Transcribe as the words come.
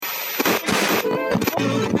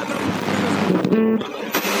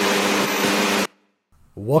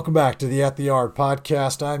Welcome back to the At the Yard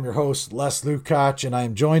podcast. I'm your host, Les Lukacs, and I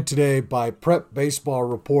am joined today by Prep Baseball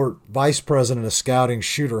Report Vice President of Scouting,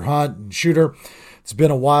 Shooter Hunt. And Shooter, it's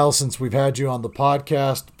been a while since we've had you on the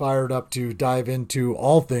podcast. Fired up to dive into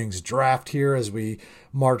all things draft here as we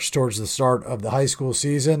march towards the start of the high school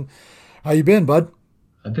season. How you been, bud?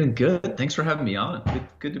 I've been good. Thanks for having me on.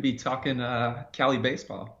 Good to be talking Cali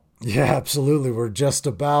baseball. Yeah, absolutely. We're just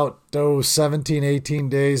about 17, 18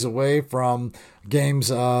 days away from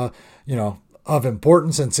games, of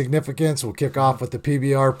importance and significance. We'll kick off with the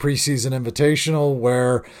PBR preseason invitational,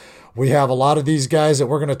 where we have a lot of these guys that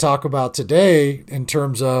we're going to talk about today in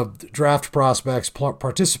terms of draft prospects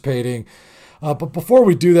participating. But before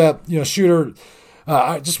we do that, Shooter,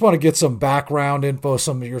 I just want to get some background info,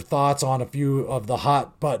 some of your thoughts on a few of the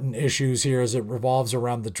hot button issues here as it revolves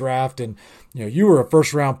around the draft. And, you were a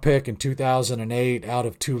first round pick in 2008 out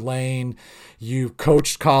of Tulane. You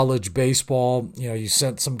coached college baseball. You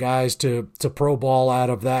sent some guys to pro ball out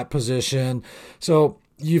of that position. So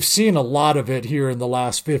you've seen a lot of it here in the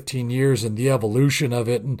last 15 years and the evolution of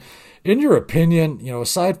it. And in your opinion,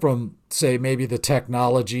 aside from, say, maybe the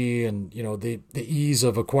technology and, the ease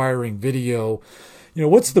of acquiring video,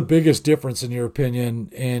 what's the biggest difference in your opinion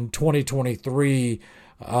in 2023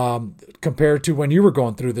 compared to when you were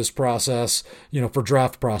going through this process, for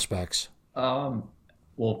draft prospects?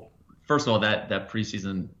 Well, first of all, that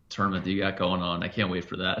preseason tournament that you got going on, I can't wait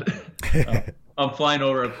for that. I'm flying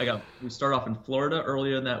over. We start off in Florida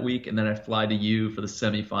earlier in that week, and then I fly to you for the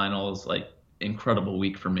semifinals. Like, incredible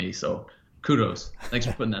week for me. So kudos. Thanks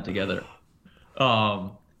for putting that together.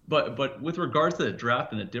 But with regards to the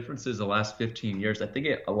draft and the differences the last 15 years, I think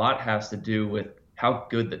a lot has to do with how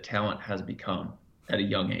good the talent has become at a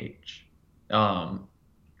young age.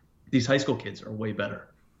 These high school kids are way better.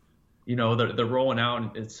 They're rolling out,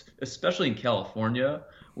 and it's especially in California,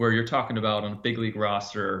 where you're talking about on a big league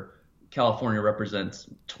roster, California represents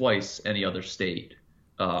twice any other state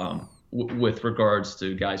with regards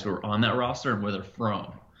to guys who are on that roster and where they're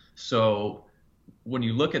from. So when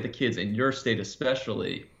you look at the kids in your state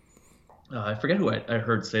especially, I forget who I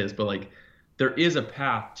heard say this, but like, there is a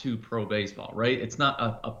path to pro baseball, right? It's not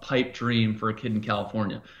a pipe dream for a kid in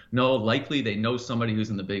California. No, likely they know somebody who's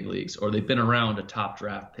in the big leagues, or they've been around a top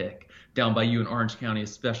draft pick. Down by you in Orange County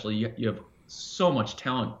especially, you have so much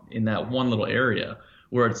talent in that one little area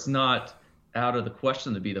where it's not out of the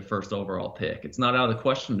question to be the first overall pick. It's not out of the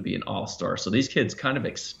question to be an all-star. So these kids kind of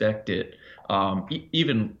expect it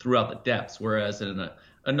even throughout the depths, whereas in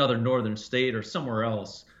another northern state or somewhere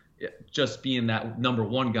else, just being that number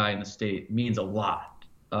one guy in the state means a lot.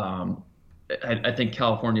 I think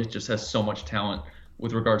California just has so much talent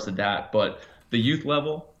with regards to that. But the youth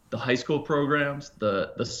level, the high school programs,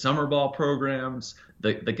 the summer ball programs,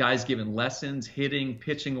 the guys giving lessons, hitting,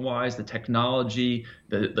 pitching wise, the technology,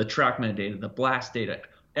 the TrackMan data, the blast data,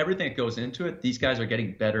 everything that goes into it, these guys are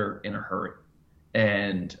getting better in a hurry.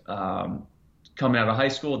 And coming out of high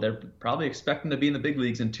school, they're probably expecting to be in the big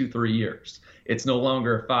leagues in 2-3 years. It's no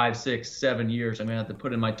longer 5, 6, 7 years. I'm going to have to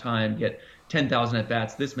put in my time, get 10,000 at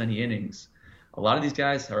bats, this many innings. A lot of these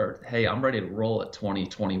guys are, hey, I'm ready to roll at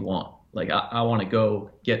 2021. Like, I want to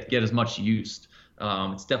go get as much used.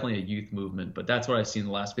 It's definitely a youth movement, but that's what I've seen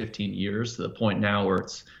the last 15 years, to the point now where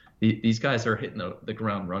these guys are hitting the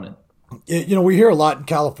ground running. We hear a lot in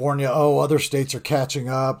California, other states are catching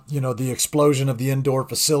up. The explosion of the indoor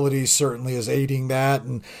facilities certainly is aiding that.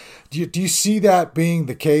 And do you see that being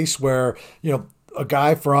the case where, a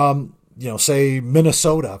guy from, say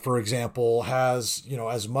Minnesota, for example, has,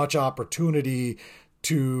 as much opportunity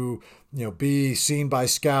to, be seen by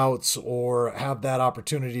scouts or have that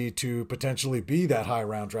opportunity to potentially be that high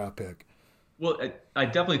round draft pick? Well, I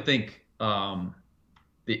definitely think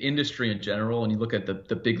the industry in general, and you look at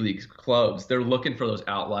the big league clubs, they're looking for those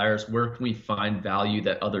outliers. Where can we find value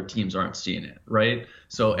that other teams aren't seeing it, right?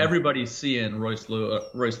 So everybody's seeing Royce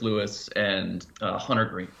Lewis and Hunter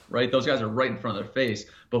Green, right? Those guys are right in front of their face.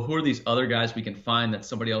 But who are these other guys we can find that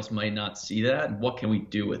somebody else might not see that? And what can we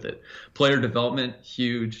do with it? Player development,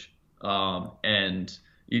 huge. And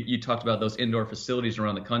you talked about those indoor facilities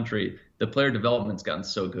around the country. The player development's gotten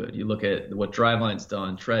so good. You look at what Driveline's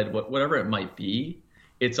done, Tread, whatever it might be.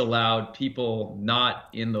 It's allowed people not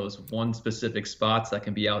in those one specific spots that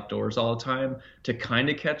can be outdoors all the time to kind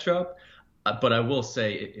of catch up. But I will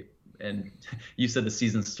say, and you said the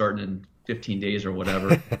season's starting in 15 days or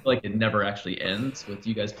whatever, I feel like it never actually ends with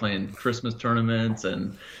you guys playing Christmas tournaments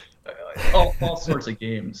and all sorts of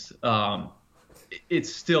games. It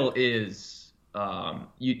still is,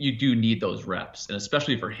 you do need those reps, and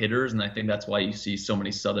especially for hitters. And I think that's why you see so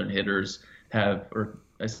many Southern hitters or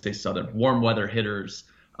I say Southern, warm weather hitters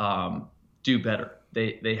do better.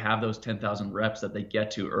 They have those 10,000 reps that they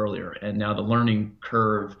get to earlier, and now the learning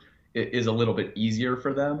curve is a little bit easier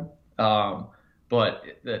for them. But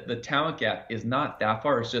the talent gap is not that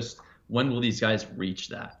far. It's just, when will these guys reach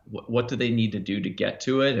that? What do they need to do to get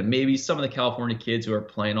to it? And maybe some of the California kids who are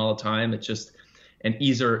playing all the time, it's just an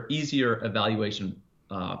easier evaluation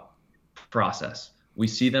process. We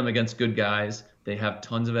see them against good guys. They have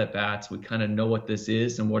tons of at-bats. We kind of know what this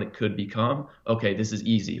is and what it could become. Okay, this is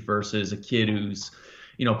easy, versus a kid who's,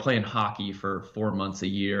 playing hockey for 4 months a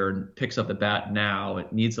year and picks up the bat now.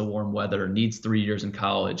 It needs the warm weather, needs 3 years in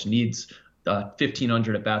college, needs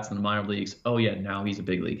 1,500 at-bats in the minor leagues. Oh, yeah, now he's a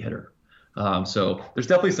big league hitter. So there's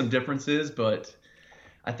definitely some differences, but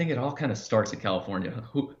I think it all kind of starts in California.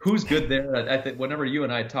 Who's good there? I think whenever you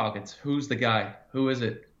and I talk, it's who's the guy? Who is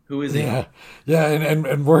it? Who is he? Yeah,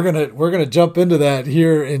 and we're gonna jump into that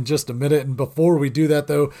here in just a minute. And before we do that,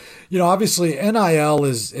 though, obviously NIL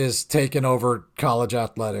is taking over college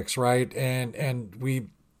athletics, right? And we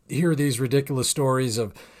hear these ridiculous stories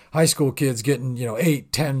of high school kids getting,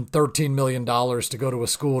 8, 10, $13 million to go to a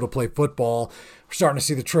school to play football. We're starting to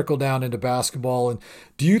see the trickle down into basketball. And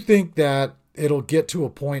do you think that it'll get to a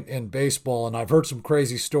point in baseball? And I've heard some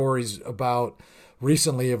crazy stories about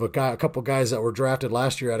recently of a couple guys that were drafted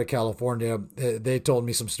last year out of California. They told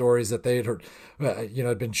me some stories that they had heard,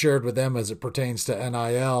 had been shared with them as it pertains to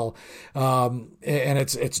NIL. And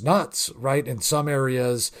it's nuts, right? In some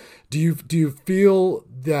areas, do you feel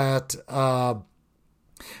that,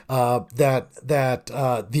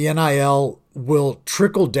 the NIL will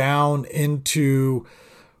trickle down into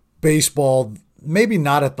baseball, maybe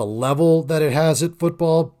not at the level that it has at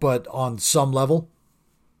football, but on some level?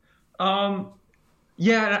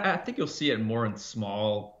 Yeah, I think you'll see it more in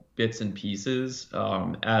small bits and pieces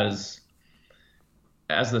as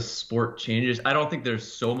the sport changes. I don't think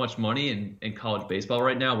there's so much money in college baseball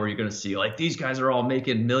right now where you're going to see like these guys are all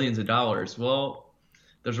making millions of dollars. Well,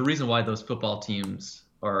 there's a reason why those football teams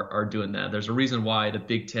are doing that. There's a reason why the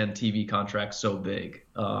Big Ten TV contract's so big,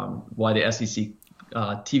 why the SEC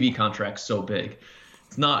TV contract's so big.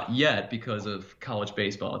 It's not yet because of college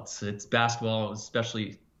baseball. It's basketball,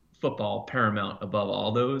 especially football, paramount above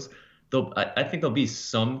all those. I think there'll be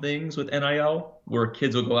some things with NIL where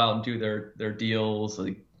kids will go out and do their deals,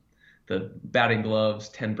 like the batting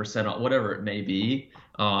gloves, 10% off, whatever it may be.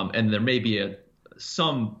 And there may be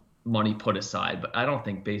some money put aside, but I don't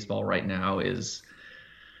think baseball right now is.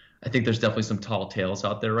 I think there's definitely some tall tales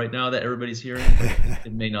out there right now that everybody's hearing. But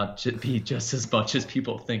it may not be just as much as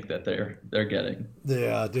people think that they're getting.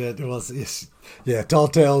 Yeah, tall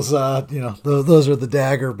tales. Those are the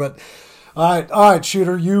dagger. But all right,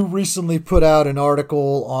 Shooter. You recently put out an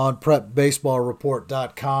article on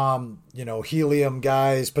PrepBaseballReport.com. Helium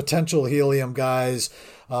guys, potential helium guys,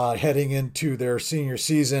 heading into their senior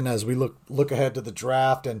season as we look ahead to the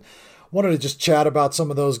draft, and wanted to just chat about some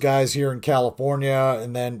of those guys here in California,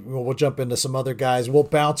 and then we'll jump into some other guys. We'll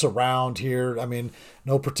bounce around here. I mean,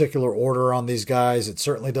 no particular order on these guys. It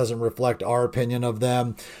certainly doesn't reflect our opinion of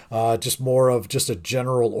them, just more of just a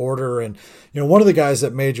general order. And, one of the guys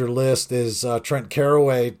that made your list is Trent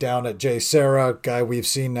Carraway down at JSerra, guy we've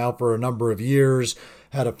seen now for a number of years.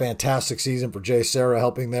 Had a fantastic season for JSerra,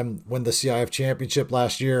 helping them win the CIF championship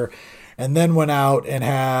last year. And then went out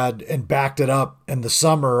and backed it up in the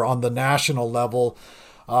summer on the national level.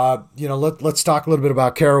 Let's talk a little bit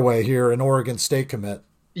about Carraway here, an Oregon State commit.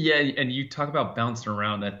 Yeah, and you talk about bouncing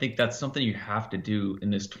around. I think that's something you have to do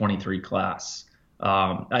in this 23 class.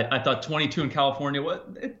 I thought 22 in California,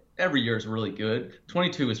 every year is really good.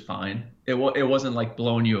 22 is fine. It wasn't like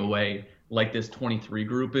blowing you away like this 23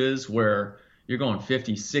 group is, where you're going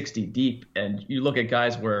 50, 60 deep, and you look at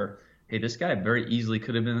guys where, hey, this guy very easily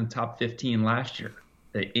could have been in the top 15 last year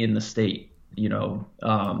in the state.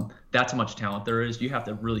 That's how much talent there is. You have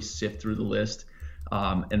to really sift through the list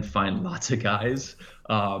and find lots of guys.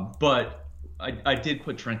 But I did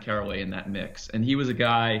put Trent Carraway in that mix. And he was a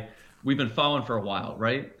guy we've been following for a while,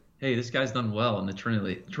 right? Hey, this guy's done well in the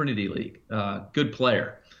Trinity League. Good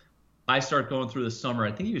player. I start going through the summer.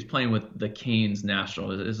 I think he was playing with the Canes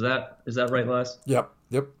National. Is that right, Les? Yep.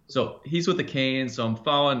 So he's with the Canes. So I'm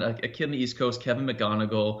following a kid on the East Coast, Kevin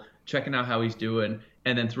McGonigal, checking out how he's doing.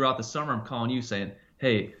 And then throughout the summer, I'm calling you saying,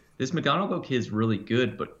 hey, this McGonigal kid's really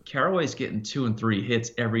good, but Carraway's getting 2 and 3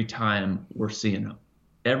 hits every time we're seeing him.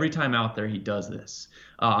 Every time out there, he does this.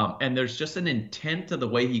 And there's just an intent to the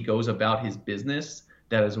way he goes about his business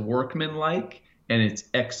that is workmanlike, and it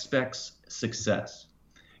expects success.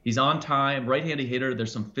 He's on time, right-handed hitter.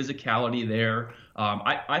 There's some physicality there.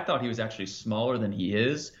 I thought he was actually smaller than he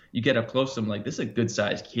is. You get up close to him, like, this is a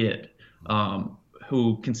good-sized kid.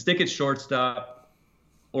 who can stick at shortstop.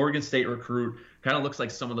 Oregon State recruit, kind of looks like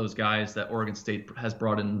some of those guys that Oregon State has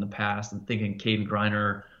brought in the past. I'm thinking Caden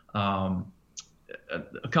Griner,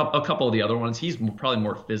 a couple of the other ones. He's probably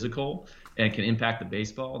more physical and can impact the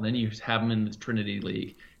baseball. And then you have him in the Trinity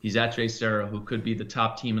League. He's at JSerra, who could be the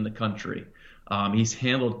top team in the country. He's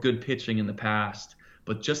handled good pitching in the past,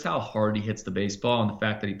 but just how hard he hits the baseball and the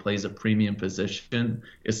fact that he plays a premium position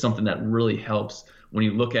is something that really helps when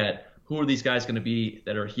you look at who are these guys going to be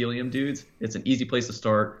that are helium dudes. It's an easy place to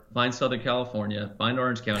start. Find Southern California, find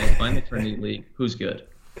Orange County, find the Trinity League. Who's good?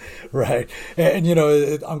 Right. And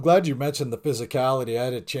I'm glad you mentioned the physicality. I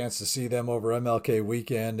had a chance to see them over MLK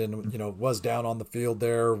weekend and, was down on the field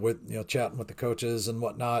there with, chatting with the coaches and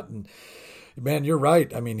whatnot. And man, you're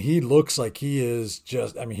right. I mean, he looks like he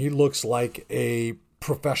looks like a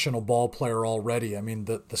professional ball player already. I mean,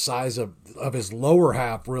 the size of his lower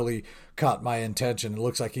half really caught my attention. It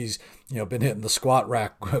looks like he's, been hitting the squat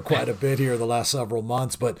rack quite a bit here the last several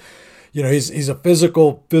months, but he's a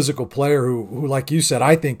physical player who, like you said,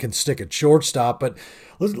 I think can stick at shortstop. But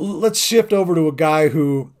let's shift over to a guy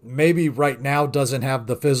who maybe right now doesn't have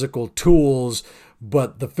the physical tools,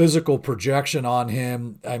 but the physical projection on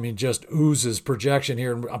him, I mean, just oozes projection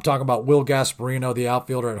here. And I'm talking about Will Gasparino, the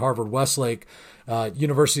outfielder at Harvard Westlake,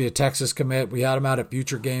 University of Texas commit. We had him out at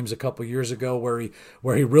Future Games a couple years ago where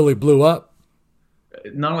he really blew up.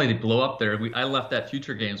 Not only did he blow up there, I left that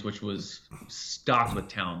Future Games, which was stocked with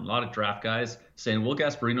talent. A lot of draft guys saying Will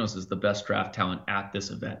Gasparinos is the best draft talent at this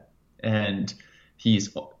event. And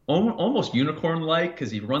he's almost unicorn-like because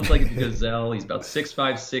he runs like a gazelle. He's about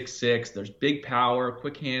 6'5", 6'6". There's big power,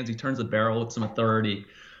 quick hands. He turns the barrel with some authority.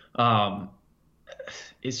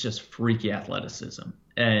 It's just freaky athleticism.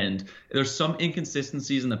 And there's some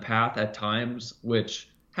inconsistencies in the path at times, which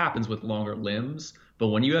happens with longer limbs. But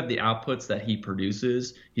when you have the outputs that he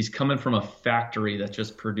produces, he's coming from a factory that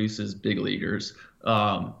just produces big leaguers.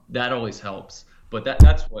 That always helps. But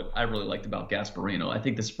that's what I really liked about Gasparino. I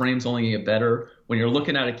think this frame's only going to get better. When you're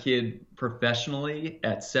looking at a kid professionally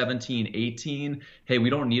at 17, 18, hey, we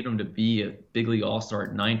don't need him to be a big league all-star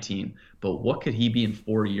at 19. But what could he be in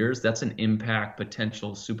 4 years? That's an impact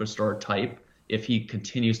potential superstar type if he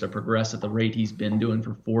continues to progress at the rate he's been doing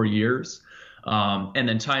for 4 years. And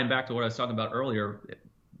then tying back to what I was talking about earlier,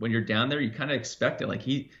 when you're down there, you kind of expect it. Like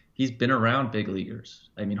he's been around big leaguers.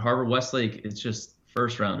 I mean, Harvard Westlake is just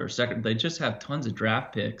first round or second. They just have tons of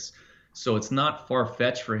draft picks. So it's not far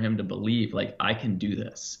fetched for him to believe like I can do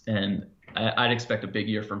this. And I'd expect a big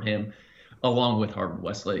year from him along with Harvard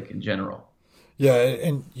Westlake in general. Yeah,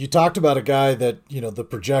 and you talked about a guy that, the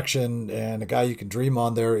projection and a guy you can dream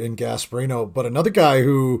on there in Gasparino, but another guy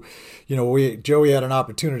who, Joey had an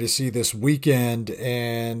opportunity to see this weekend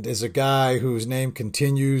and is a guy whose name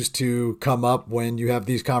continues to come up when you have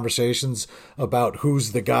these conversations about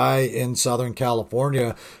who's the guy in Southern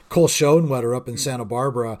California. Cole Schoenwetter up in Santa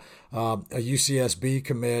Barbara, a UCSB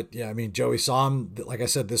commit. Yeah, I mean, Joey saw him, like I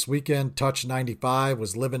said, this weekend, touched 95,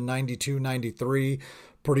 was living 92, 93.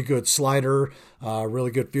 Pretty good slider,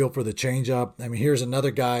 really good feel for the changeup. I mean, here's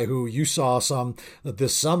another guy who you saw some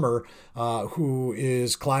this summer who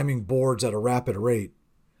is climbing boards at a rapid rate.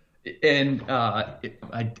 And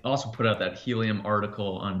I also put out that Helium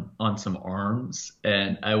article on some arms,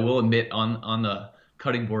 and I will admit on the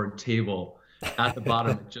cutting board table at the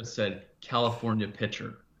bottom it just said California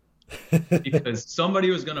pitcher. Because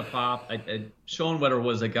somebody was going to pop. Schoenwetter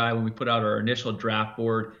was a guy when we put out our initial draft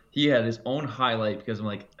board. He had his own highlight because I'm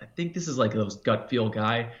like, I think this is like those gut feel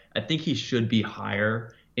guy. I think he should be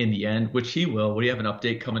higher in the end, which he will. We have an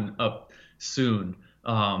update coming up soon.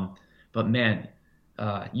 But man,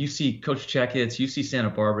 you see Coach Checkitz, you see Santa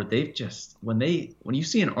Barbara. They've just when you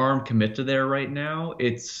see an arm commit to there right now,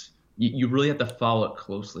 it's you really have to follow it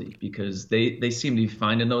closely because they seem to be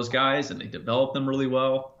finding those guys and they develop them really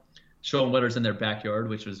well. Schoenwetter's in their backyard,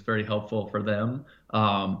 which was very helpful for them.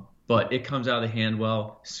 But it comes out of the hand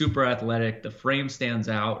well, super athletic. The frame stands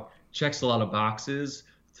out, checks a lot of boxes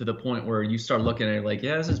to the point where you start looking at it like,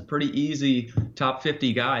 yeah, this is pretty easy top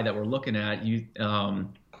 50 guy that we're looking at.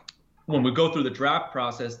 When we go through the draft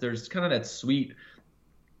process, there's kind of that sweet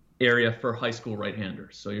area for high school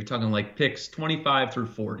right-handers. So you're talking like picks 25 through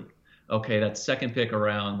 40. Okay, that second pick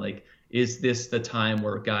around, like, is this the time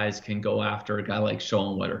where guys can go after a guy like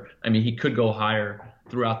Schoenwetter? I mean, he could go higher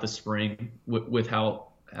throughout the spring with how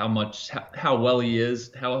well he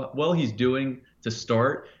is, how well he's doing to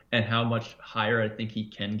start, and how much higher I think he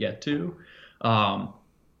can get to.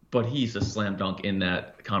 But he's a slam dunk in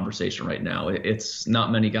that conversation right now. It's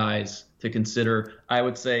not many guys to consider. I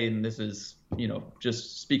would say, and this is,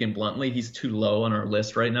 just speaking bluntly, he's too low on our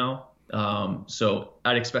list right now. So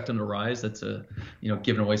I'd expect him to rise. That's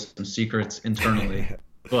giving away some secrets internally.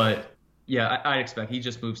 But yeah, I expect he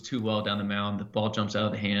just moves too well down the mound. The ball jumps out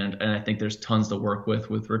of the hand, and I think there's tons to work with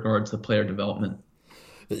regards to player development.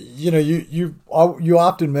 You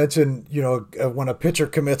often mention, when a pitcher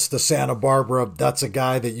commits to Santa Barbara, that's a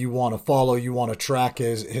guy that you want to follow. You want to track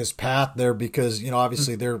his path there because,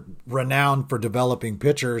 obviously they're renowned for developing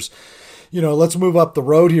pitchers. Let's move up the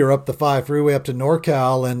road here, up the 5 freeway, up to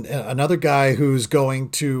NorCal, and another guy who's going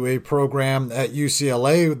to a program at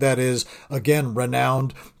UCLA that is, again,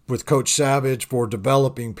 renowned with Coach Savage for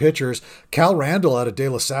developing pitchers. Cal Randall out of De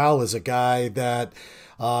La Salle is a guy that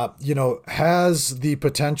has the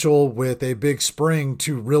potential with a big spring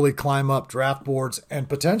to really climb up draft boards and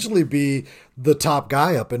potentially be the top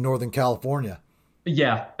guy up in Northern California.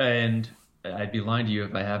 Yeah, and I'd be lying to you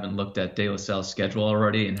if I haven't looked at De La Salle's schedule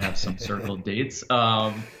already and have some circled dates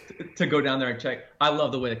to go down there and check. I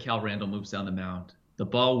love the way that Cal Randall moves down the mound. The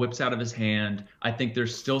ball whips out of his hand. I think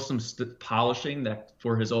there's still some polishing that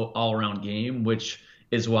for his all-around game, which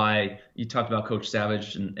is why you talked about Coach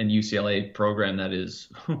Savage and UCLA program that is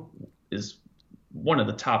one of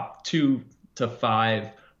the top 2 to 5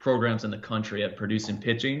 programs in the country at producing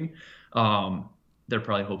pitching. They're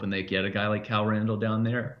probably hoping they get a guy like Cal Randall down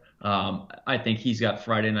there. I think he's got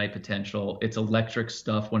Friday night potential. It's electric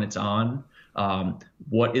stuff when it's on.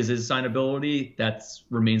 What is his signability? That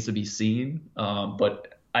remains to be seen.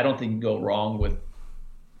 But I don't think you can go wrong with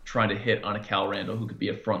trying to hit on a Cal Randall who could be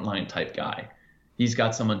a frontline type guy. He's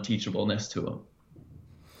got some unteachableness to him.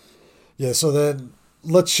 Yeah, so then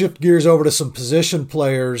let's shift gears over to some position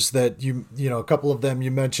players that a couple of them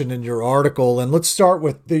you mentioned in your article. And let's start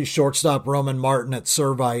with the shortstop. Roman Martin at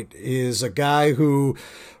Servite is a guy who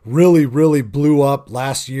really, really blew up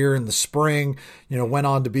last year in the spring, went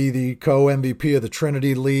on to be the co-MVP of the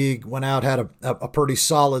Trinity League, went out, had a pretty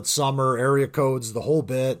solid summer, area codes, the whole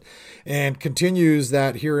bit, and continues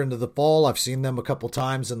that here into the fall. I've seen them a couple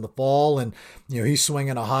times in the fall, and, he's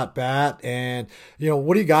swinging a hot bat. And,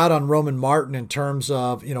 what do you got on Roman Martin in terms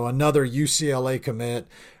of, another UCLA commit,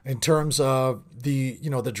 in terms of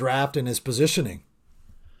the draft and his positioning?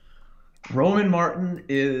 Roman Martin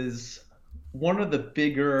is one of the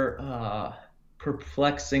bigger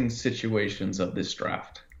perplexing situations of this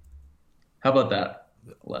draft. How about that,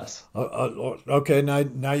 Les? Okay,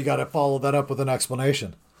 now you got to follow that up with an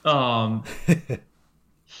explanation.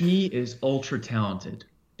 He is ultra talented,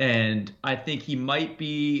 and I think he might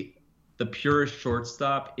be the purest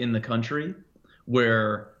shortstop in the country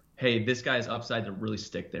where, hey, this guy's upside to really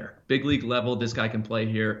stick there. Big league level, this guy can play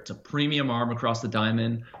here. It's a premium arm across the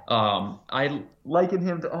diamond. I liken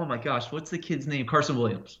him to, oh my gosh, what's the kid's name? Carson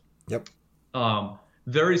Williams. Yep.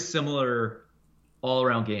 Very similar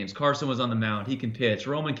all-around games. Carson was on the mound. He can pitch.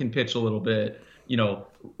 Roman can pitch a little bit.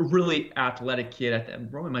 Really athletic kid.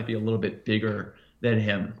 Roman might be a little bit bigger than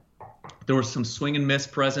him. There was some swing and miss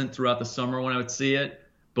present throughout the summer when I would see it,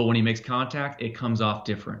 but when he makes contact, it comes off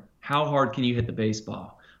different. How hard can you hit the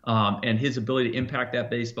baseball? And his ability to impact that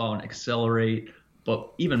baseball and accelerate,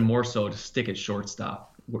 but even more so to stick at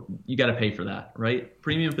shortstop. You got to pay for that, right?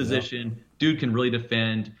 Premium position, yeah. Dude can really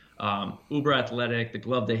defend, uber athletic, the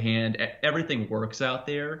glove to hand, everything works out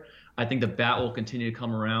there. I think the bat will continue to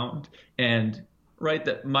come around. And, right,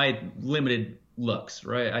 that my limited looks,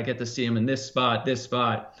 right? I get to see him in this spot,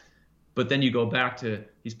 but then you go back to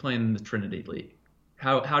he's playing in the Trinity League.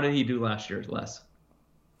 How did he do last year, Les?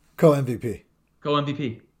 Co-MVP.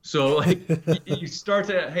 So you start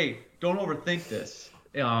to, hey, don't overthink this.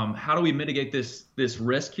 How do we mitigate this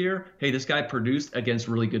risk here? Hey, this guy produced against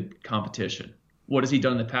really good competition. What has he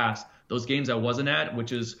done in the past? Those games I wasn't at,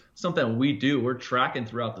 which is something we do. We're tracking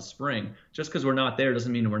throughout the spring. Just because we're not there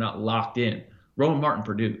doesn't mean we're not locked in. Roman Martin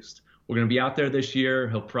produced. We're going to be out there this year.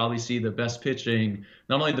 He'll probably see the best pitching.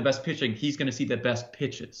 Not only the best pitching, he's going to see the best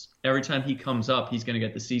pitches. Every time he comes up, he's going to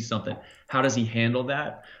get to see something. How does he handle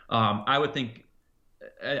that? I think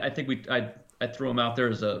I threw him out there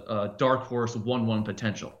as a dark horse 1-1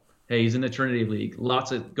 potential. Hey, he's in the Trinity League.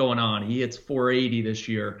 Lots of going on. He hits 480 this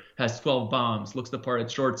year, has 12 bombs, looks the part at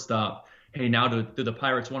shortstop. Hey, now do the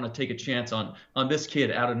Pirates want to take a chance on this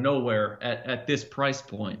kid out of nowhere at this price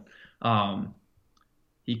point?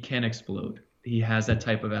 He can explode. He has that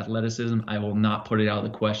type of athleticism. I will not put it out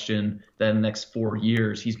of the question that in the next 4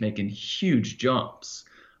 years he's making huge jumps,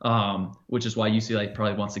 which is why UCLA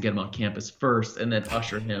probably wants to get him on campus first and then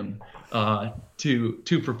usher him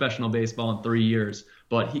to professional baseball in 3 years.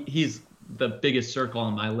 But he's the biggest circle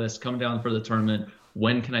on my list coming down for the tournament.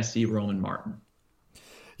 When can I see Roman Martin?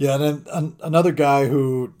 Yeah, and then another guy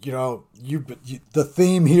who, the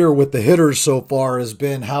theme here with the hitters so far has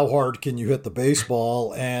been how hard can you hit the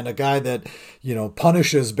baseball, and a guy that,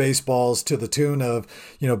 punishes baseballs to the tune of,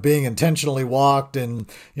 being intentionally walked and,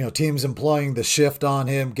 teams employing the shift on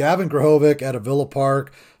him. Gavin Grahovic out of Villa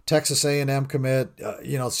Park, Texas A&M commit.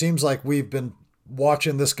 Seems like we've been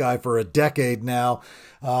watching this guy for a decade now.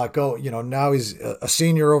 Now he's a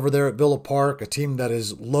senior over there at Villa Park, a team that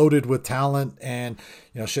is loaded with talent and,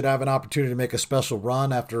 should have an opportunity to make a special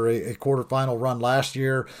run after a quarterfinal run last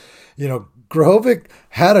year. Grahovic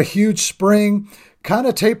had a huge spring, kind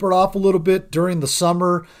of tapered off a little bit during the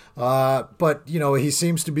summer. But he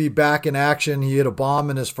seems to be back in action. He hit a bomb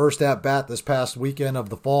in his first at-bat this past weekend of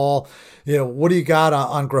the fall. What do you got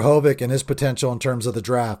on Grahovic and his potential in terms of the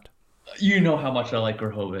draft? You know how much I like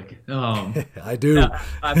Grahovic. I do. Yeah,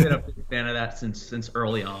 I've been a big fan of that since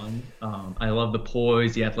early on. I love the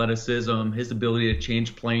poise, the athleticism, his ability to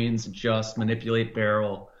change planes, adjust, manipulate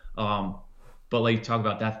barrel. But like you talk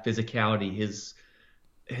about that physicality,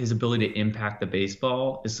 his ability to impact the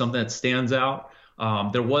baseball is something that stands out.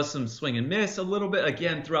 There was some swing and miss a little bit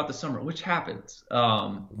again throughout the summer, which happens.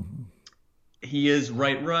 He is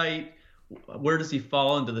right. Where does he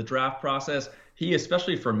fall into the draft process? He,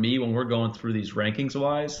 especially for me, when we're going through these rankings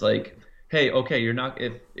wise, like, hey, okay, you're not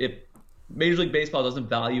if Major League Baseball doesn't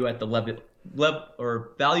value at the level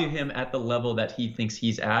or value him at the level that he thinks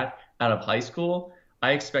he's at out of high school,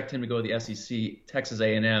 I expect him to go to the SEC, Texas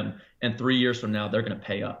A&M, and 3 years from now they're going to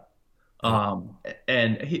pay up. I'm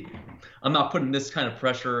not putting this kind of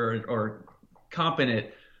pressure or competent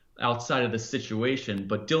outside of the situation,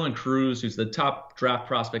 but Dylan Cruz, who's the top draft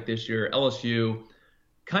prospect this year, LSU,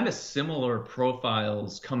 kind of similar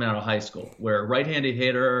profiles coming out of high school, where right-handed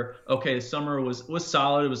hitter, okay, the summer was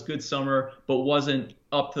solid, it was good summer, but wasn't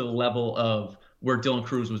up to the level of where Dylan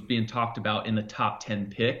Cruz was being talked about in the top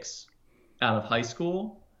 10 picks out of high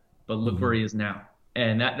school. But look where he is now.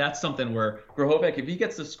 And that's something where Grahovic, if he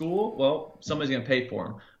gets to school, well, somebody's going to pay for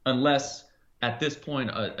him. Unless at this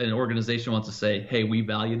point an organization wants to say, hey, we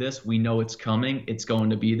value this. We know it's coming. It's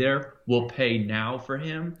going to be there. We'll pay now for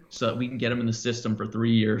him so that we can get him in the system for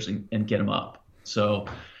 3 years and get him up. So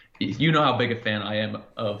you know how big a fan I am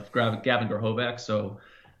of Gavin Grahovic. So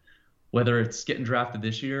whether it's getting drafted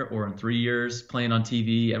this year or in 3 years, playing on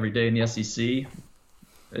TV every day in the SEC,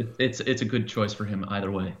 it's a good choice for him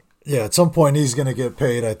either way. Yeah, at some point he's going to get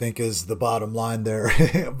paid, I think, is the bottom line there.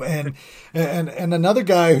 and another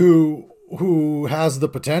guy who has the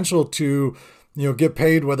potential to, get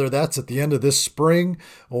paid, whether that's at the end of this spring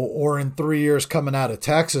or in 3 years coming out of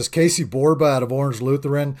Texas. Casey Borba out of Orange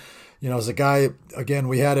Lutheran, is a guy, again,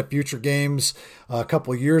 we had at Future Games a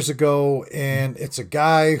couple of years ago, and it's a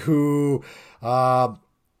guy who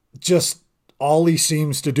just all he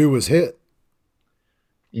seems to do is hit.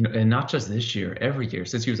 And not just this year, every year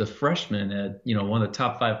since he was a freshman at, one of the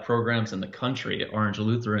top 5 programs in the country at Orange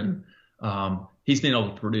Lutheran, he's been able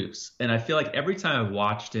to produce. And I feel like every time I've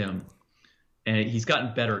watched him, and he's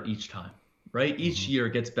gotten better each time, right? Each year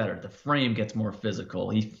it gets better. The frame gets more physical.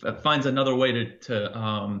 He finds another way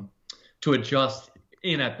to adjust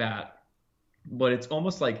in at bat. But it's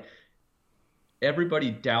almost like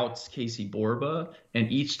everybody doubts Casey Borba, and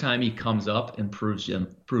each time he comes up and proves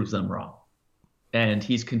them wrong. And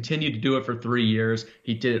he's continued to do it for 3 years.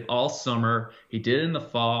 He did it all summer. He did it in the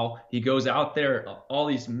fall. He goes out there, all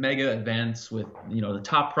these mega events with, the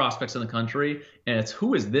top prospects in the country. And it's,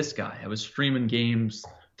 who is this guy? I was streaming games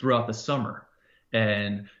throughout the summer.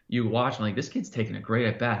 And you watch, like, this kid's taking a great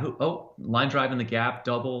at bat. Line drive in the gap,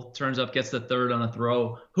 double, turns up, gets the third on a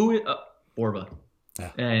throw. Borba.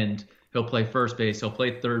 Yeah. And he'll play first base. He'll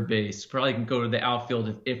play third base. Probably can go to the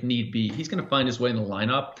outfield if need be. He's going to find his way in the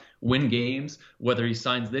lineup, win games, whether he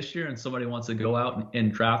signs this year and somebody wants to go out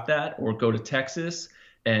and draft that, or go to Texas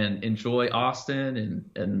and enjoy Austin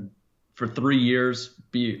and for 3 years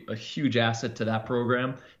be a huge asset to that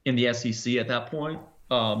program in the SEC at that point,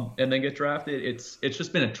 and then get drafted. It's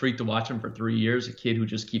just been a treat to watch him for 3 years, a kid who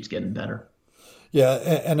just keeps getting better. Yeah,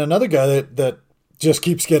 and another guy that just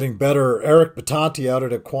keeps getting better, Eric Batanti out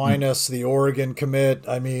at Aquinas, the Oregon commit.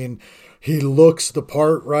 I mean, he looks the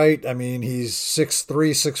part, right? I mean, he's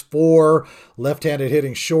 6'3", 6'4", left-handed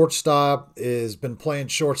hitting shortstop, has been playing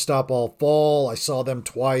shortstop all fall. I saw them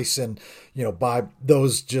twice, and, by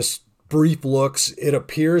those just brief looks, it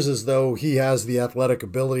appears as though he has the athletic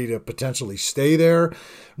ability to potentially stay there.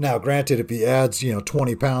 Now, granted, if he adds,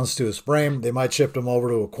 20 pounds to his frame, they might shift him over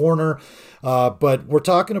to a corner. But we're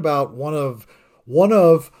talking about one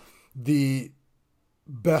of the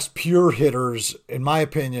best pure hitters, in my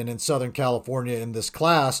opinion, in Southern California in this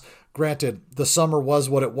class, Granted, the summer was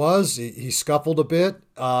what it was. He scuffled a bit,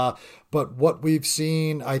 but what we've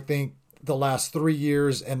seen, I think, the last 3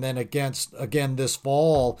 years, and then again this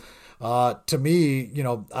fall, to me,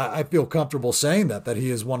 I feel comfortable saying that he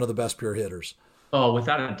is one of the best pure hitters. Oh,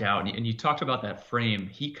 without a doubt. And you talked about that frame.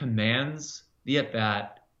 He commands the at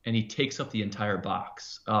bat and he takes up the entire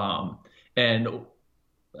box. And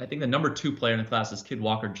I think the number two player in the class is Kid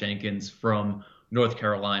Walker Jenkins from North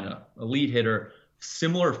Carolina, a lead hitter,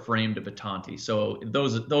 similar frame to Batanti. So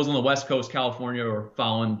those on the West Coast, California, are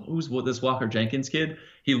following who's this Walker Jenkins kid.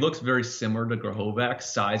 He looks very similar to Grahovac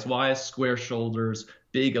size-wise, square shoulders,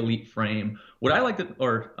 big elite frame. What I liked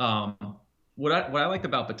about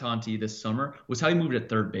Batanti this summer was how he moved at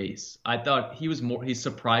third base. I thought he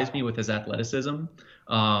surprised me with his athleticism,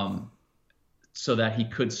 so that he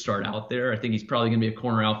could start out there. I think he's probably going to be a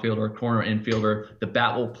corner outfielder, a corner infielder. The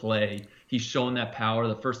bat will play. He's shown that power.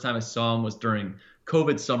 The first time I saw him was during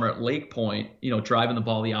COVID summer at Lake Point, driving the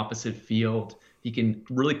ball the opposite field. He can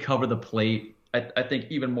really cover the plate. I think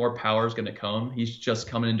even more power is going to come. He's just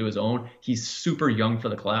coming into his own. He's super young for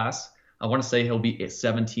the class. I want to say he'll be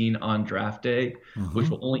 17 on draft day, which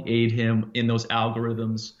will only aid him in those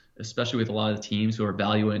algorithms, especially with a lot of teams who are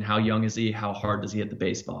valuing how young is he, how hard does he hit the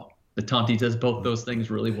baseball. Batanti does both those things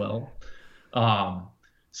really well.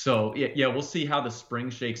 So we'll see how the spring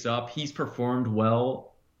shakes up. He's performed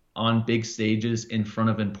well on big stages in front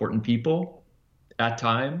of important people at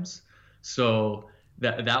times. So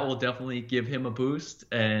that will definitely give him a boost.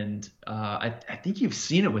 And I think you've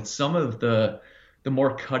seen it with some of the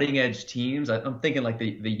more cutting edge teams. I'm thinking like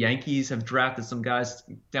the Yankees have drafted some guys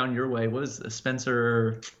down your way. What is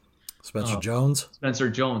Spencer Jones? Spencer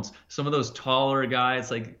Jones. Some of those taller guys,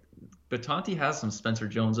 like Batanti has some Spencer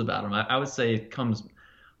Jones about him. I would say it comes.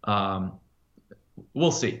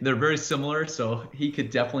 We'll see. They're very similar, so he could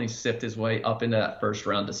definitely sift his way up into that first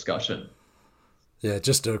round discussion. Yeah,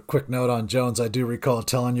 just a quick note on Jones. I do recall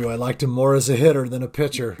telling you I liked him more as a hitter than a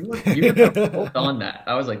pitcher. You were both on that.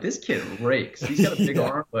 I was like, this kid rakes. He's got a big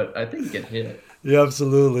arm, but I think he can hit it. Yeah,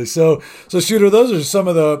 absolutely. So Shooter, those are some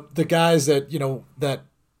of the guys that that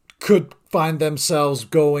could find themselves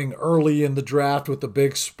going early in the draft with the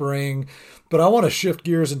big spring. But I want to shift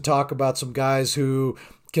gears and talk about some guys who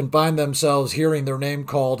can find themselves hearing their name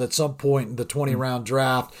called at some point in the 20-round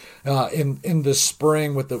draft in the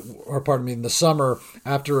spring in the summer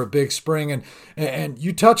after a big spring. And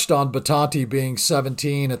you touched on Batanti being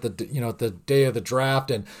 17 at the day of the draft,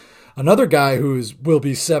 and another guy will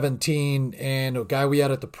be 17 and a guy we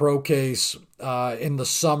had at the pro case in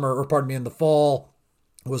the fall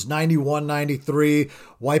was 91, 93,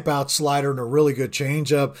 wipeout slider and a really good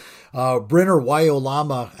changeup. Brenner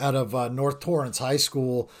Waiolama out of North Torrance High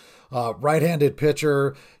School, right-handed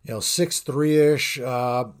pitcher, 6'3"-ish,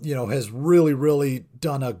 has really, really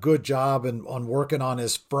done a good job on working on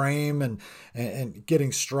his frame and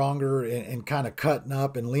getting stronger and kind of cutting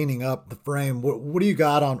up and leaning up the frame. What do you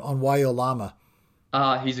got on Waiolama?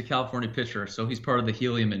 He's a California pitcher, so he's part of the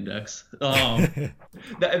helium index.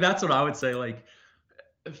 That's what I would say. Like,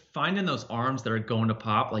 finding those arms that are going to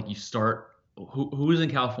pop, like you start, who's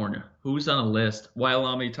in California, who's on a list.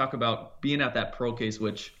 Waiolama, you talk about being at that pro case,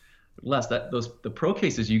 which the pro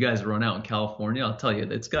cases you guys run out in California, I'll tell you,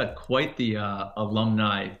 it's got quite the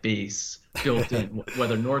alumni base built in.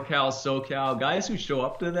 Whether NorCal, SoCal, guys who show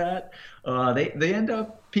up to that, they end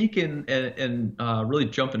up peaking and really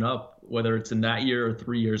jumping up, whether it's in that year or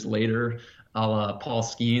 3 years later. A la Paul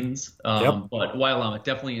Skeens, Yep. But Waiolama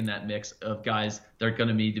definitely in that mix of guys that are going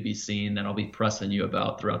to need to be seen that I'll be pressing you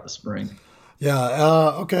about throughout the spring. Yeah.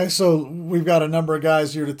 Okay. So we've got a number of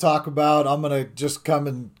guys here to talk about. I'm going to just come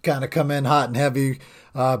in hot and heavy,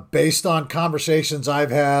 based on conversations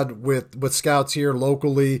I've had with scouts here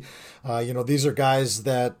locally. These are guys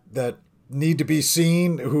that need to be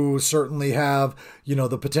seen, who certainly have,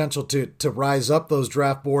 the potential to rise up those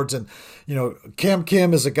draft boards. And, Cam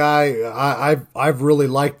Kim is a guy I've really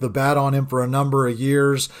liked the bat on him for a number of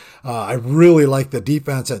years. I really like the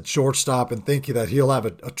defense at shortstop and think that he'll have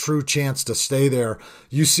a true chance to stay there.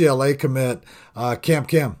 UCLA commit, Cam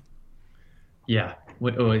Kim. Yeah.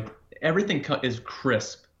 Everything is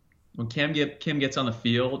crisp. When Kim gets on the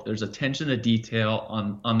field, there's attention to detail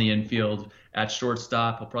on the infield. At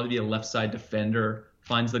shortstop, he'll probably be a left side defender,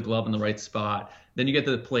 finds the glove in the right spot. Then you get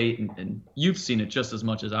to the plate, and you've seen it just as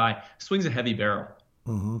much as I. Swings a heavy barrel,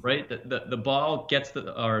 right? The ball gets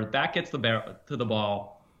bat gets the barrel to the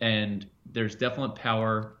ball, and there's definite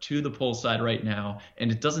power to the pull side right now,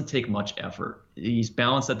 and it doesn't take much effort. He's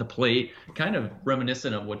balanced at the plate, kind of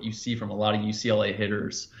reminiscent of what you see from a lot of UCLA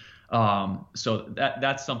hitters. So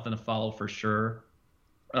that's something to follow for sure.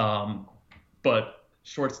 But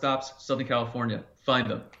Shortstops, Southern California. Find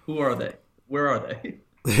them. Who are they? Where are they?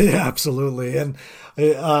 Yeah, absolutely. And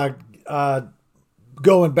uh, uh,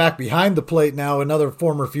 going back behind the plate now, another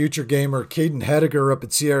former future gamer, Caden Hediger up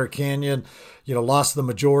at Sierra Canyon, lost the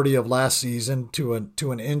majority of last season to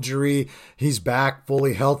an injury. He's back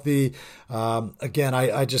fully healthy. Again,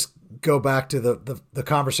 I just go back to the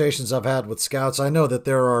conversations I've had with scouts. I know that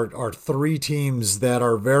there are three teams that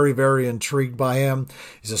are very, very intrigued by him.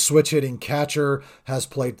 He's a switch hitting catcher, has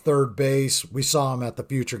played third base. We saw him at the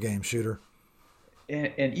future game, Shooter.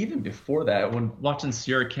 And even before that, when watching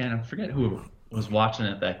Sierra Canyon, I forget who was watching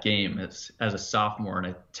at that game as a sophomore, and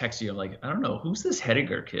I text you like, I don't know, who's this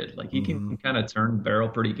Hediger kid? Like he can kind of turn barrel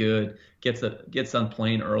pretty good, gets on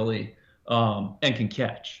plane early, and can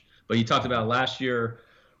catch. But you talked about last year,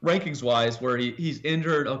 rankings wise, where he's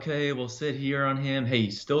injured. Okay, we'll sit here on him. Hey,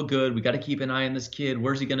 he's still good. We got to keep an eye on this kid.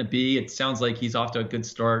 Where's he going to be? It sounds like he's off to a good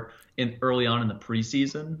start in early on in the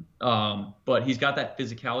preseason. But he's got that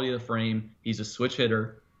physicality of the frame. He's a switch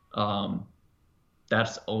hitter.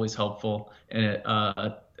 That's always helpful. And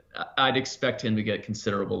I'd expect him to get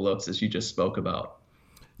considerable looks, as you just spoke about.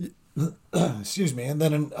 Excuse me. And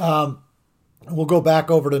then we'll go back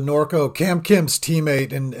over to Norco, Cam Kim's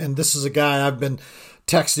teammate. And this is a guy I've been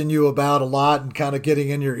texting you about a lot and kind of getting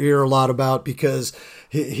in your ear a lot about, because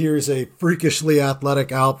here's a freakishly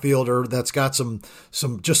athletic outfielder that's got some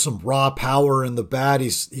raw power in the bat.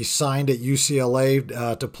 He's signed at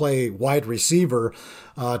UCLA to play wide receiver,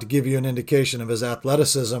 to give you an indication of his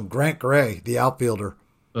athleticism. Grant Gray, the outfielder.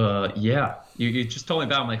 Yeah, you just told me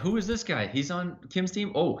about him. Like, who is this guy? He's on Kim's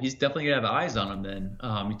team. Oh, he's definitely gonna have eyes on him then.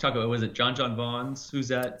 You talk about, was it John Vaughns,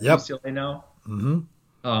 who's at UCLA now? Mm-hmm.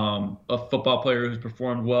 A football player who's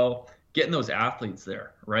performed well, getting those athletes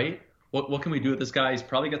there, right? What can we do with this guy? He's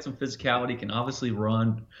probably got some physicality, can obviously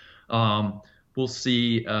run. We'll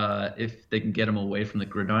see if they can get him away from the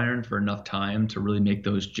gridiron for enough time to really make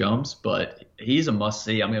those jumps. But he's a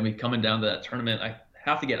must-see. I'm going to be coming down to that tournament. I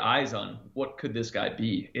have to get eyes on what could this guy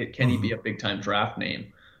be. Can he be a big-time draft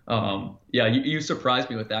name? Yeah, you surprised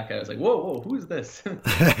me with that guy. I was like, whoa, who is this?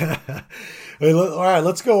 All right,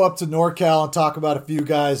 let's go up to NorCal and talk about a few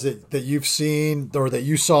guys that you've seen or that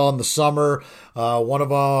you saw in the summer.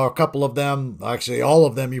 A couple of them, actually all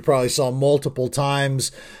of them, you probably saw multiple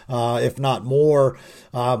times, if not more.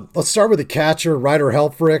 Let's start with the catcher, Ryder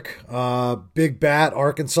Helfrich, big bat,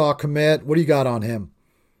 Arkansas commit. What do you got on him?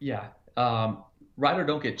 Yeah. Ryder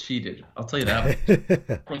don't get cheated. I'll tell you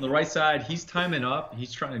that. From the right side, he's timing up.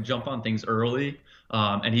 He's trying to jump on things early,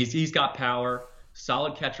 and he's got power.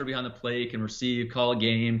 Solid catcher behind the plate, can receive, call a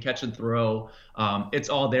game, catch and throw. It's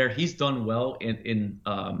all there. He's done well in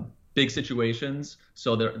big situations,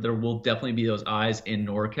 so there will definitely be those eyes in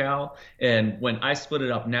NorCal. And when I split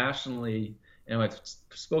it up nationally, and I've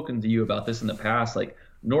spoken to you about this in the past, like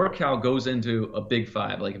NorCal goes into a big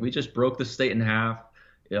five. Like if we just broke the state in half.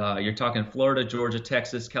 You're talking Florida, Georgia,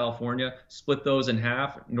 Texas, California. Split those in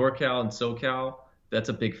half. NorCal and SoCal, that's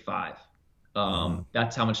a big five.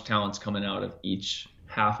 That's how much talent's coming out of each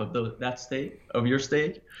half of your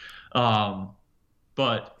state.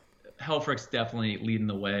 But Helfrich's definitely leading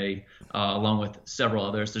the way, along with several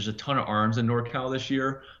others. There's a ton of arms in NorCal this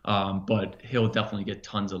year, but he'll definitely get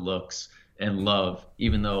tons of looks and love,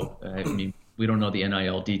 even though, I mean, we don't know the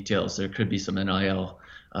NIL details. There could be some NIL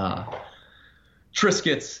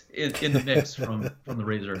Triscuits in the mix from the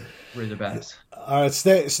Razorbacks. All right,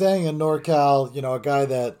 staying in NorCal, a guy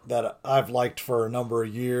that I've liked for a number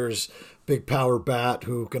of years, big power bat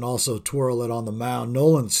who can also twirl it on the mound.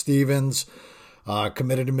 Nolan Stevens,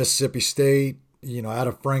 committed to Mississippi State, out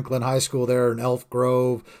of Franklin High School there in Elk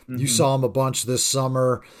Grove. Mm-hmm. You saw him a bunch this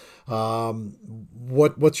summer.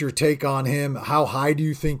 What's your take on him? How high do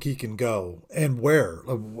you think he can go, and where?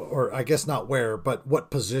 Or I guess not where, but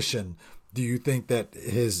what position do you think that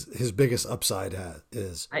his biggest upside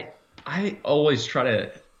is? I always try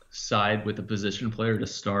to side with the position player to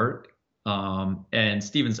start. And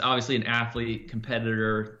Stevens, obviously an athlete,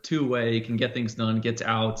 competitor, two-way, can get things done, gets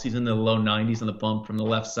outs. He's in the low 90s on the bump from the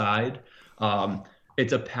left side.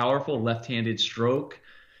 It's a powerful left-handed stroke.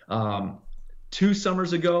 2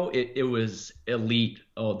 summers ago, it was elite.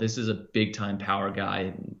 Oh, this is a big-time power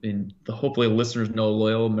guy. And hopefully listeners know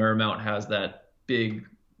Loyola Marymount has that big.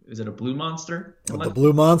 Is it a Blue Monster? The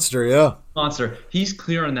Blue Monster, yeah. Monster. He's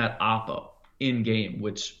clearing that oppo in game,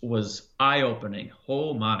 which was eye-opening.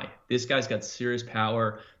 Oh my, this guy's got serious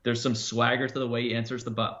power. There's some swagger to the way he answers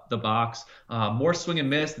the box. More swing and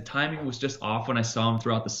miss. The timing was just off when I saw him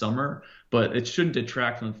throughout the summer, but it shouldn't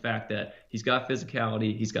detract from the fact that he's got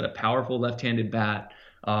physicality. He's got a powerful left-handed bat.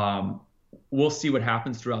 we'll see what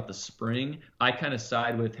happens throughout the spring. I kind of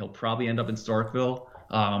side with he'll probably end up in Starkville,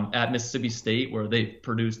 at Mississippi State, where they've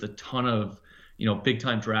produced a ton of, big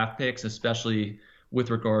time draft picks, especially with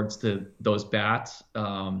regards to those bats.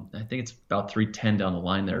 I think it's about 310 down the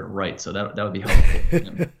line there, right? So that would be helpful for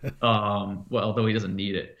him. Well, although he doesn't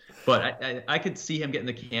need it, but I could see him getting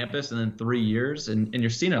the campus and then 3 years, and you're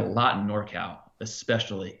seeing it a lot in NorCal,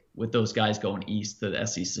 especially with those guys going east to the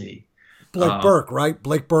SEC. Blake Burke, right?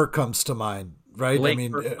 Blake Burke comes to mind, right? Blake I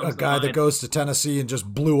mean, Burke a comes to guy that mind. goes to Tennessee and just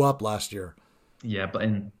blew up last year. Yeah,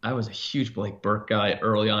 and I was a huge Blake Burke guy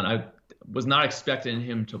early on. I was not expecting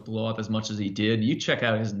him to blow up as much as he did. You check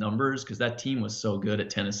out his numbers because that team was so good at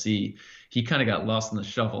Tennessee. He kind of got lost in the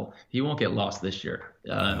shuffle. He won't get lost this year.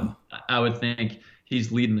 I would think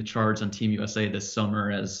he's leading the charge on Team USA this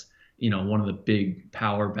summer as one of the big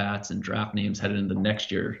power bats and draft names headed into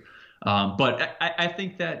next year. But I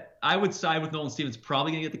think that I would side with Nolan Stevens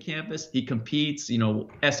probably going to get the campus. He competes,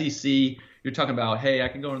 SEC. You're talking about, hey, I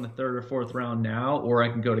can go in the third or fourth round now, or I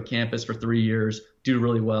can go to campus for 3 years, do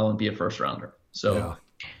really well, and be a first rounder. So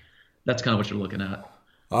That's kind of what you're looking at.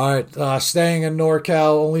 All right, staying in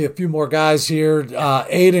NorCal, only a few more guys here.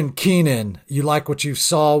 Aiden Keenan, you like what you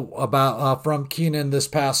saw about from Keenan this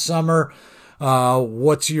past summer?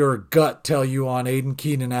 What's your gut tell you on Aiden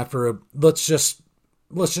Keenan after let's just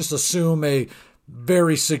assume a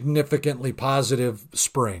very significantly positive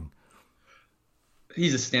spring?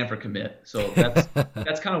 He's a Stanford commit, so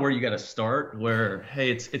that's kind of where you got to start. Where,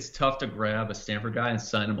 hey, it's tough to grab a Stanford guy and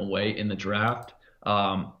sign him away in the draft.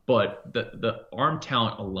 But the arm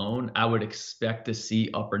talent alone, I would expect to see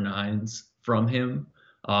upper nines from him.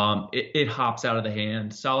 It hops out of the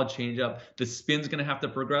hand, solid changeup. The spin's going to have to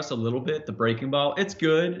progress a little bit. The breaking ball, it's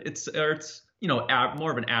good. It's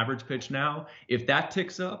more of an average pitch now. If that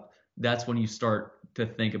ticks up, that's when you start to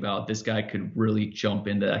think about this guy could really jump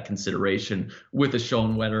into that consideration with a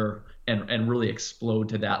Schoenwetter and really explode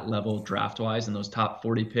to that level draft wise in those top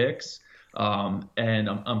 40 picks. And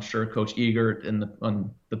I'm sure Coach Egert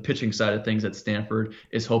on the pitching side of things at Stanford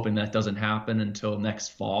is hoping that doesn't happen until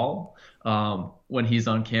next fall, when he's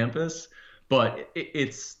on campus. But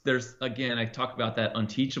there's, again, I talk about that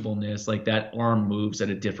unteachableness, like that arm moves at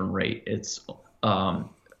a different rate. It's a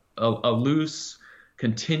loose,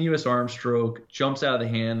 continuous arm stroke, jumps out of the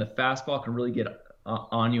hand. The fastball can really get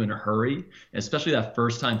on you in a hurry, and especially that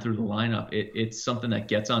first time through the lineup. It's something that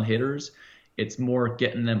gets on hitters. It's more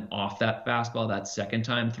getting them off that fastball that second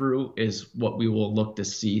time through is what we will look to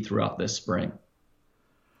see throughout this spring.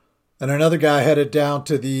 And another guy headed down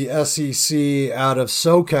to the SEC out of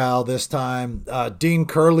SoCal this time, Dean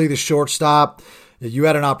Curley, the shortstop. You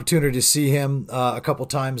had an opportunity to see him a couple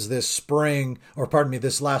times this spring, or pardon me,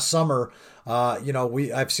 this last summer.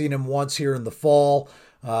 I've seen him once here in the fall.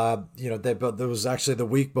 There was actually the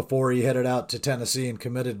week before he headed out to Tennessee and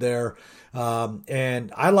committed there.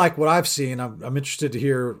 And I like what I've seen. I'm interested to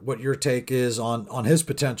hear what your take is on his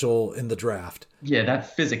potential in the draft. Yeah,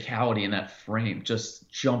 that physicality and that frame just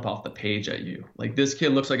jump off the page at you. Like, this kid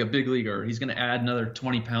looks like a big leaguer. He's going to add another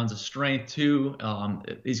 20 pounds of strength too.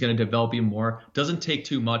 He's going to develop even more. Doesn't take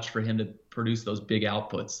too much for him to produce those big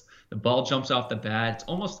outputs. The ball jumps off the bat. It's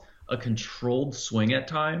almost a controlled swing at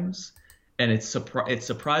times. And it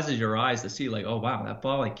surprises your eyes to see, like, oh, wow, that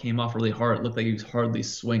ball came off really hard. It looked like he was hardly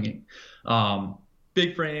swinging.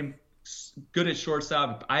 Big frame, good at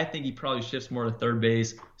shortstop. I think he probably shifts more to third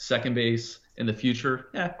base, second base in the future.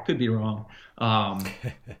 Could be wrong.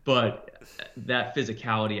 But that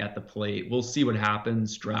physicality at the plate, we'll see what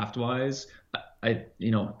happens draft-wise. I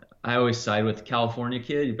always side with the California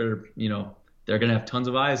kid. You better, they're going to have tons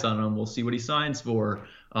of eyes on him. We'll see what he signs for.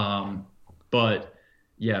 But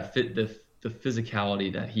yeah, the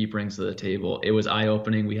physicality that he brings to the table, it was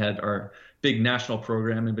eye-opening. We had our big national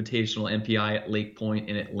program, Invitational MPI at Lake Point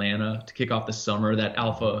in Atlanta to kick off the summer. That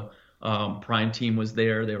Alpha Prime team was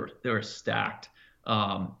there. They were stacked.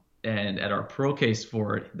 And at our pro case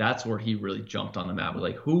for it, that's where he really jumped on the map. We're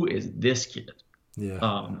like, who is this kid?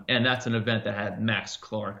 Yeah. And that's an event that had Max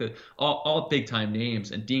Clark, all big time names.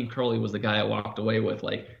 And Dean Curley was the guy I walked away with,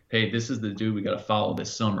 like, hey, this is the dude we got to follow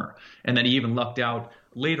this summer. And then he even lucked out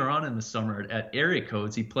later on in the summer at area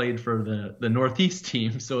codes. He played for the Northeast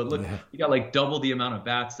team. So it looked, he got like double the amount of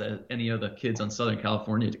bats that any of the kids on Southern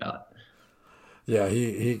California got. Yeah,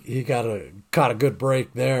 he got a good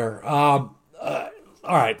break there. All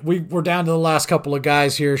right, we're down to the last couple of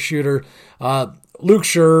guys here, Shooter. Luke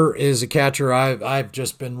Schur is a catcher I've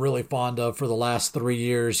just been really fond of for the last 3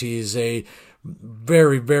 years. He's a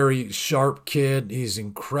very, very sharp kid. He's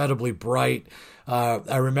incredibly bright.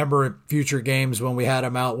 I remember at future games when we had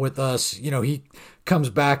him out with us, he comes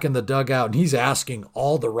back in the dugout and he's asking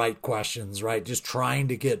all the right questions, right? Just trying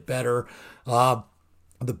to get better.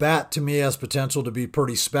 The bat to me has potential to be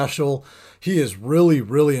pretty special. He has really,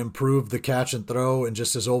 really improved the catch and throw and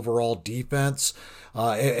just his overall defense.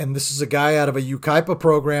 And this is a guy out of a UKIPA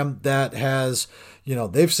program that has,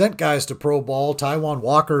 they've sent guys to pro ball. Taiwan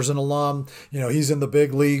Walker's an alum, he's in the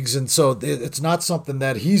big leagues. And so it's not something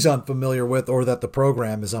that he's unfamiliar with or that the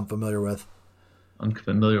program is unfamiliar with.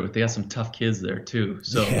 Unfamiliar with. They got some tough kids there too.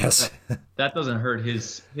 So yes. that doesn't hurt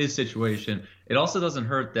his situation. It also doesn't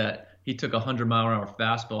hurt that he took a 100-mile-an-hour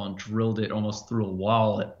fastball and drilled it almost through a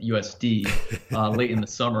wall at USD late in the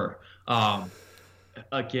summer.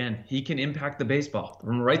 Again, he can impact the baseball.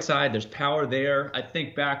 From the right side, there's power there. I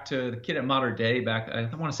think back to the kid at Mater Dei I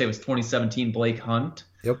want to say it was 2017, Blake Hunt.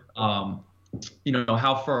 Yep. How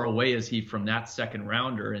far away is he from that second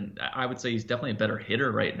rounder? And I would say he's definitely a better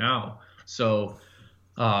hitter right now. So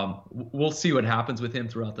we'll see what happens with him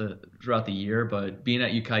throughout the year. But being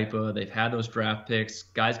at UKIPA, they've had those draft picks.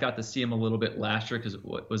 Guys got to see him a little bit last year because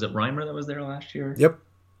was it Reimer that was there last year? Yep.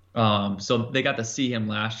 So they got to see him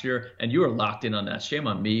last year, and you were locked in on that. Shame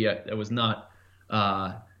on me. I was not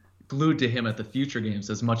glued to him at the future games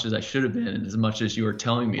as much as I should have been and as much as you were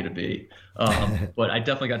telling me to be. But I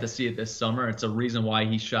definitely got to see it this summer. It's a reason why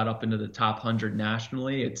he shot up into the top 100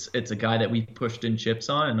 nationally. It's a guy that we pushed in chips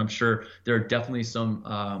on, and I'm sure there are definitely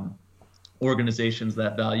some organizations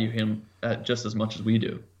that value him just as much as we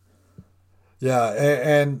do. Yeah,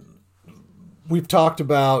 and we've talked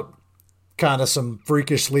about kind of some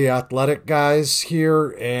freakishly athletic guys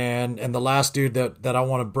here, and the last dude that I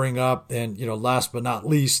want to bring up, and last but not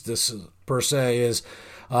least, this is, per se, is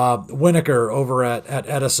Winokur over at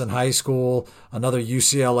Edison High School, another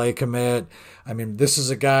UCLA commit. I mean, this is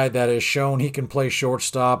a guy that has shown he can play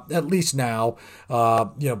shortstop, at least now,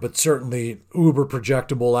 but certainly uber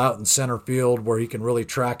projectable out in center field where he can really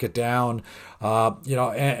track it down.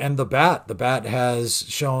 And the bat has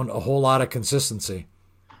shown a whole lot of consistency.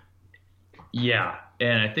 Yeah,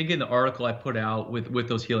 and I think in the article I put out with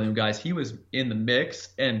those Helium guys, he was in the mix,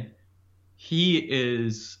 and he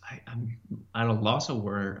is I'm at a loss of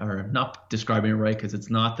word, or not describing it right because it's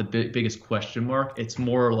not the biggest question mark. It's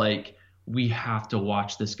more like we have to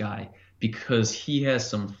watch this guy because he has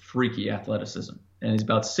some freaky athleticism, and he's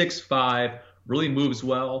about 6'5", really moves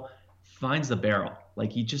well, finds the barrel.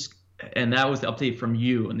 Like and that was the update from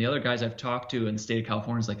you and the other guys I've talked to in the state of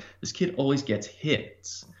California. Is like, this kid always gets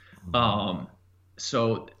hits.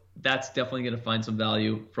 So that's definitely going to find some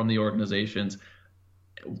value from the organizations.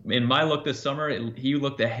 In my look this summer, he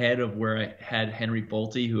looked ahead of where I had Henry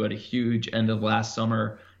Bolte, who had a huge end of last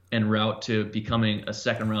summer en route to becoming a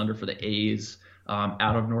second rounder for the A's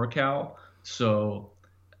out of NorCal. So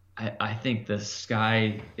I think the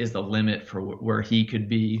sky is the limit for where he could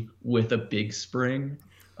be with a big spring.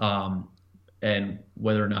 And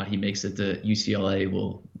whether or not he makes it to UCLA,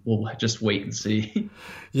 we'll just wait and see.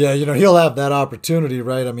 Yeah, he'll have that opportunity,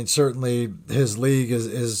 right? I mean, certainly his league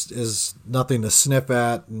is nothing to sniff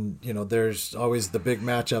at, and there's always the big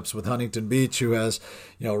matchups with Huntington Beach, who has,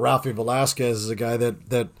 Rafi Velasquez is a guy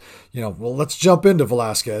that well, let's jump into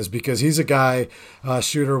Velasquez because he's a guy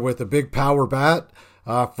shooter with a big power bat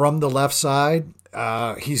from the left side.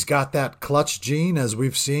 He's got that clutch gene, as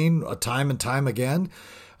we've seen time and time again.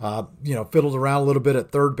 Fiddled around a little bit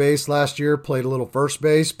at third base last year, played a little first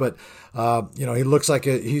base, but, he looks like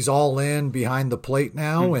he's all in behind the plate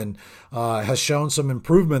now and has shown some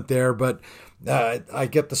improvement there. But I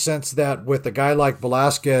get the sense that with a guy like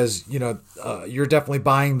Velasquez, you're definitely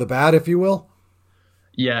buying the bat, if you will.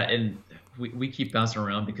 Yeah, and we keep bouncing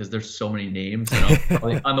around because there's so many names.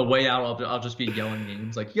 And on the way out, I'll just be yelling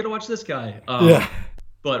names like, you got to watch this guy. Yeah.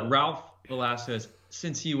 But Ralph Velasquez,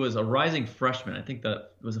 since he was a rising freshman, I think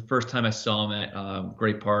that was the first time I saw him at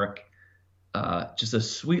Great Park. Just a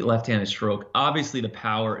sweet left-handed stroke. Obviously, the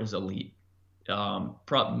power is elite.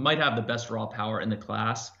 Might have the best raw power in the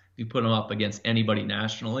class if you put him up against anybody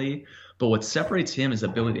nationally. But what separates him is his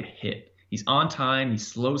ability to hit. He's on time. He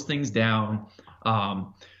slows things down.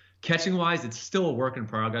 Catching-wise, it's still a work in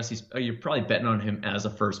progress. You're probably betting on him as a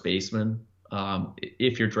first baseman.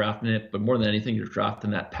 If you're drafting it, but more than anything, you're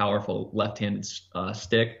drafting that powerful left-handed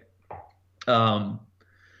stick.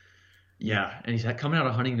 Yeah, and he's coming out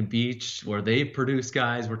of Huntington Beach where they produce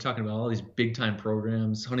guys. We're talking about all these big-time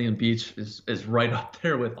programs. Huntington Beach is right up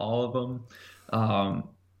there with all of them.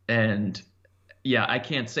 And, yeah, I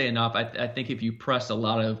can't say enough. I think if you press a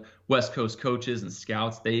lot of West Coast coaches and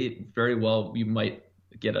scouts, you might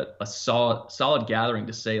get a solid gathering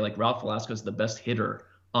to say, like, Ralph Velasquez is the best hitter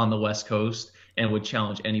on the West Coast and would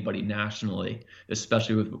challenge anybody nationally,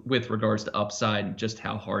 especially with regards to upside and just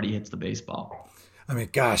how hard he hits the baseball. I mean,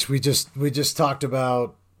 gosh, we just talked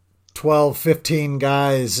about 12, 15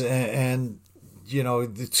 guys, and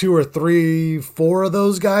the 2 or 3, 4 of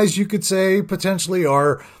those guys you could say potentially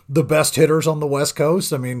are the best hitters on the West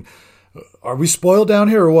Coast. I mean, are we spoiled down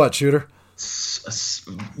here or what, Shooter?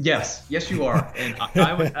 Yes, you are. And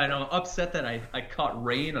I'm upset that I caught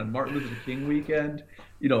rain on Martin Luther King weekend.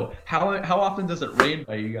 How often does it rain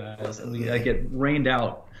by you guys? I mean, I get rained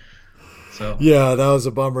out. So yeah, that was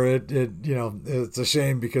a bummer. It's a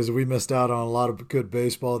shame because we missed out on a lot of good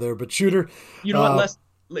baseball there. But Shooter, what, Les?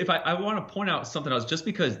 If I want to point out something else, just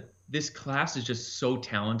because this class is just so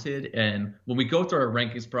talented, and when we go through our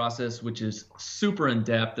rankings process, which is super in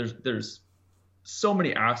depth, there's so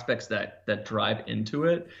many aspects that drive into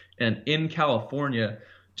it. And in California,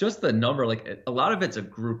 just the number, like a lot of it's a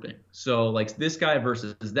grouping. So like this guy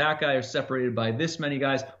versus that guy are separated by this many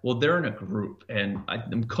guys. Well, they're in a group, and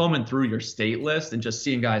I'm combing through your state list and just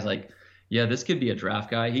seeing guys like, yeah, this could be a draft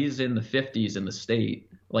guy. He's in the 50s in the state.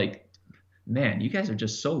 Like, man, you guys are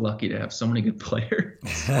just so lucky to have so many good players.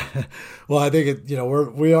 Well, I think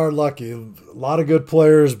we are lucky. A lot of good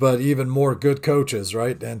players, but even more good coaches,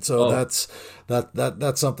 right? And so that's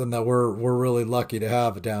something that we're really lucky to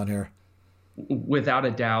have down here. Without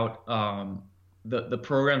a doubt, the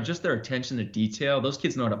program, just their attention to detail, those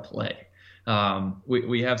kids know how to play.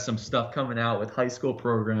 We have some stuff coming out with high school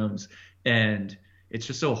programs, and it's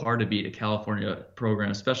just so hard to beat a California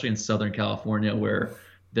program, especially in Southern California, where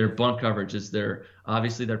their bunt coverage is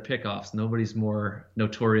obviously their pickoffs. Nobody's more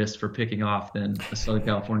notorious for picking off than a Southern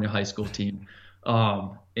California high school team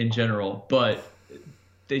in general, but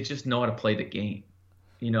they just know how to play the game.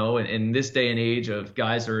 In this day and age of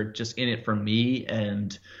guys are just in it for me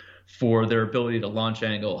and for their ability to launch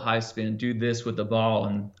angle, high spin, do this with the ball.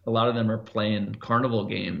 And a lot of them are playing carnival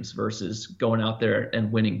games versus going out there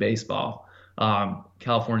and winning baseball.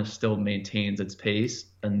 California still maintains its pace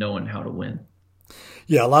and knowing how to win.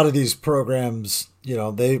 Yeah, a lot of these programs,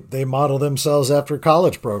 they model themselves after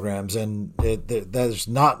college programs, and there's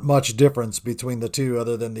not much difference between the two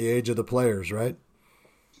other than the age of the players, right?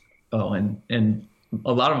 Oh, and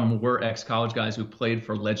a lot of them were ex-college guys who played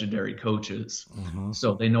for legendary coaches. Mm-hmm.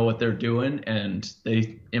 So they know what they're doing, and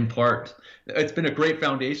they impart. It's been a great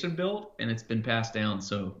foundation built, and it's been passed down.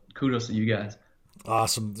 So kudos to you guys.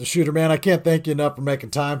 Awesome. Shooter, man, I can't thank you enough for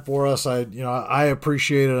making time for us. I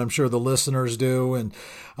appreciate it. I'm sure the listeners do. And,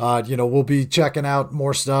 we'll be checking out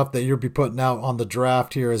more stuff that you'll be putting out on the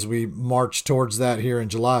draft here as we march towards that here in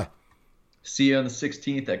July. See you on the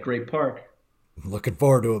 16th at Great Park. Looking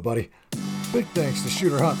forward to it, buddy. Big thanks to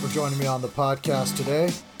Shooter Hunt for joining me on the podcast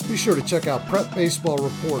today. Be sure to check out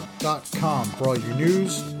PrepBaseballReport.com for all your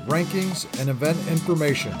news, rankings, and event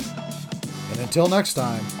information. And until next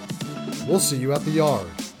time, we'll see you at the yard.